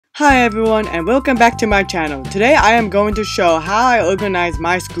Hi everyone and welcome back to my channel. Today I am going to show how I organize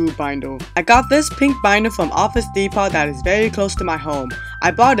my school binder. I got this pink binder from Office Depot that is very close to my home.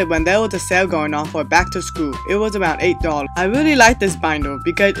 I bought it when there was a sale going on for back to school. It was around $8. I really like this binder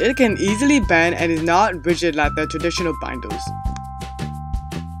because it can easily bend and is not rigid like the traditional binders.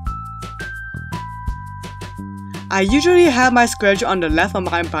 I usually have my schedule on the left of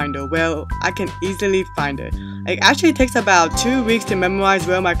my binder where I can easily find it. It actually takes about 2 weeks to memorize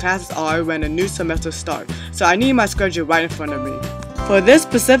where my classes are when a new semester starts, so I need my schedule right in front of me. For this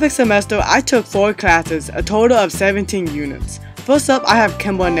specific semester, I took 4 classes, a total of 17 units. First up, I have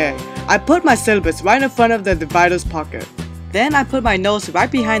Chem 1A. I put my syllabus right in front of the divider's pocket. Then I put my notes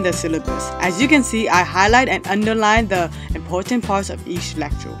right behind the syllabus. As you can see, I highlight and underline the important parts of each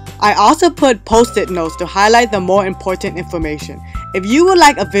lecture. I also put post-it notes to highlight the more important information. If you would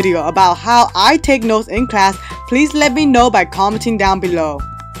like a video about how I take notes in class, please let me know by commenting down below.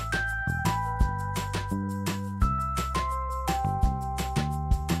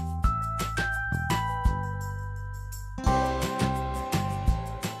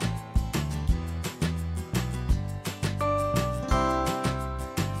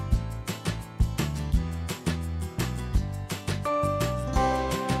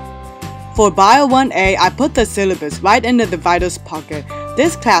 For Bio 1A, I put the syllabus right in the divider's pocket.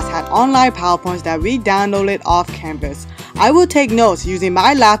 This class had online PowerPoints that we downloaded off Canvas. I will take notes using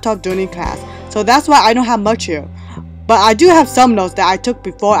my laptop during class, so that's why I don't have much here. But I do have some notes that I took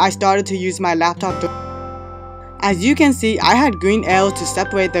before I started to use my laptop. As you can see, I had green arrows to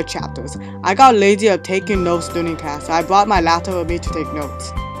separate the chapters. I got lazy of taking notes during class, so I brought my laptop with me to take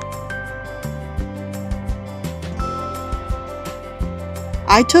notes.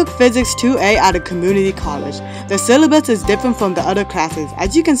 I took Physics 2A at a community college. The syllabus is different from the other classes.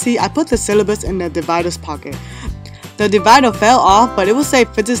 As you can see, I put the syllabus in the divider's pocket. The divider fell off, but it will say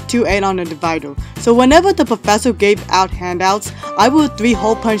Physics 2A on the divider. So whenever the professor gave out handouts, I would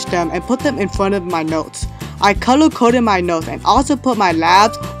 3-hole punch them and put them in front of my notes. I color-coded my notes and also put my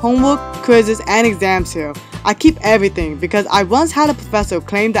labs, homework, quizzes, and exams here. I keep everything because I once had a professor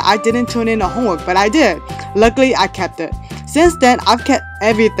claim that I didn't turn in a homework, but I did. Luckily, I kept it. Since then, I've kept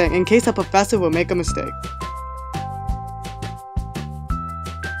everything in case a professor will make a mistake.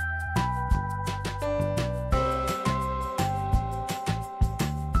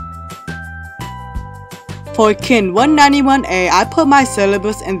 For Kin 191A, I put my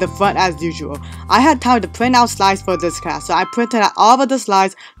syllabus in the front as usual. I had time to print out slides for this class, so I printed out all of the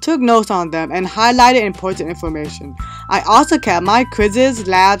slides, took notes on them, and highlighted important information. I also kept my quizzes,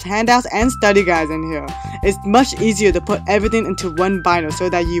 labs, handouts, and study guides in here. It's much easier to put everything into one binder so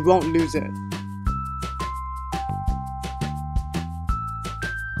that you won't lose it.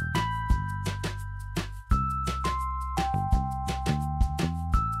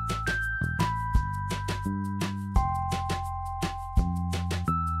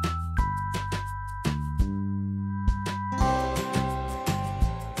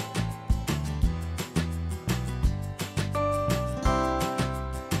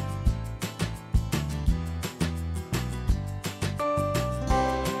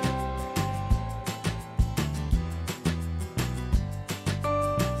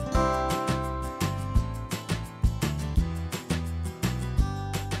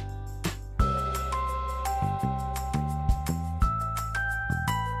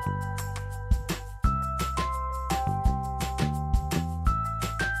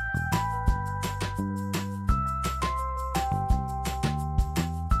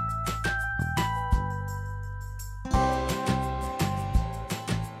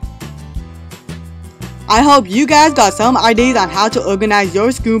 I hope you guys got some ideas on how to organize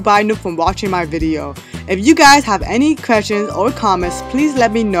your school binder from watching my video. If you guys have any questions or comments, please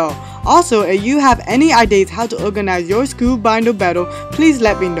let me know. Also, if you have any ideas how to organize your school binder better, please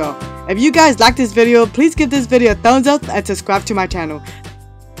let me know. If you guys like this video, please give this video a thumbs up and subscribe to my channel.